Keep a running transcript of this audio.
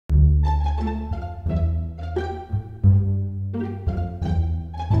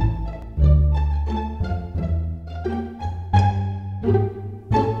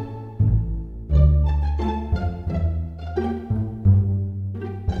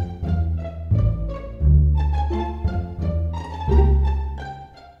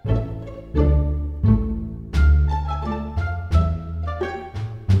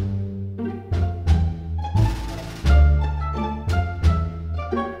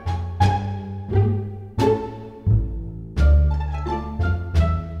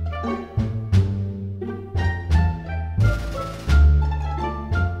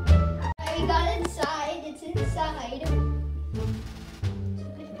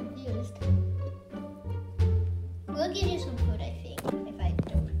I'll give you some food, I think, if I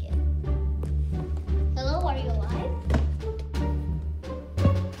don't forget. Hello, are you alive?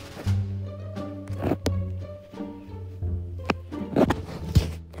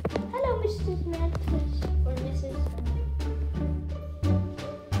 Hello, Mrs. Mantis, or Mrs.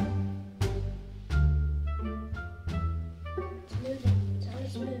 It's moving. It's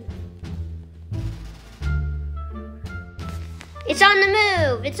always moving. It's on the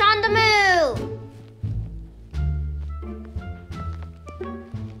move! It's on the move!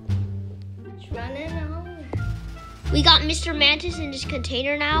 It's running on. We got Mr. Mantis in his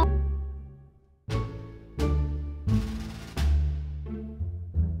container now.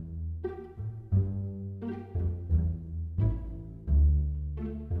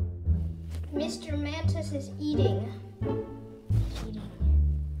 Mr. Mantis is eating.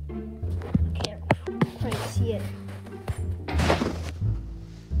 Okay, I'm trying to see it.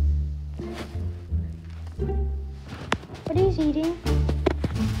 What he's eating?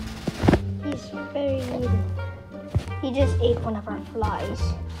 He's very eating. He just ate one of our flies.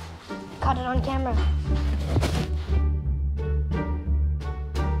 Caught it on camera.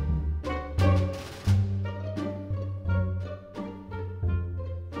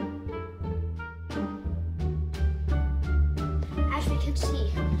 As we can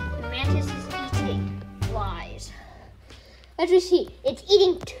see, the mantis is eating flies. As we see, it's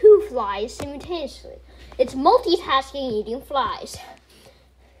eating 2 flies simultaneously. It's multitasking eating flies.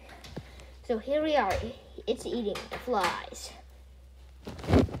 So here we are. It's eating the flies.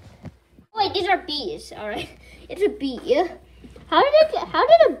 Oh, wait, these are bees. All right, it's a bee. How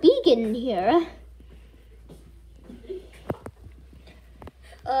did a bee get in here?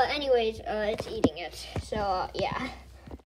 Anyways, it's eating it. So yeah.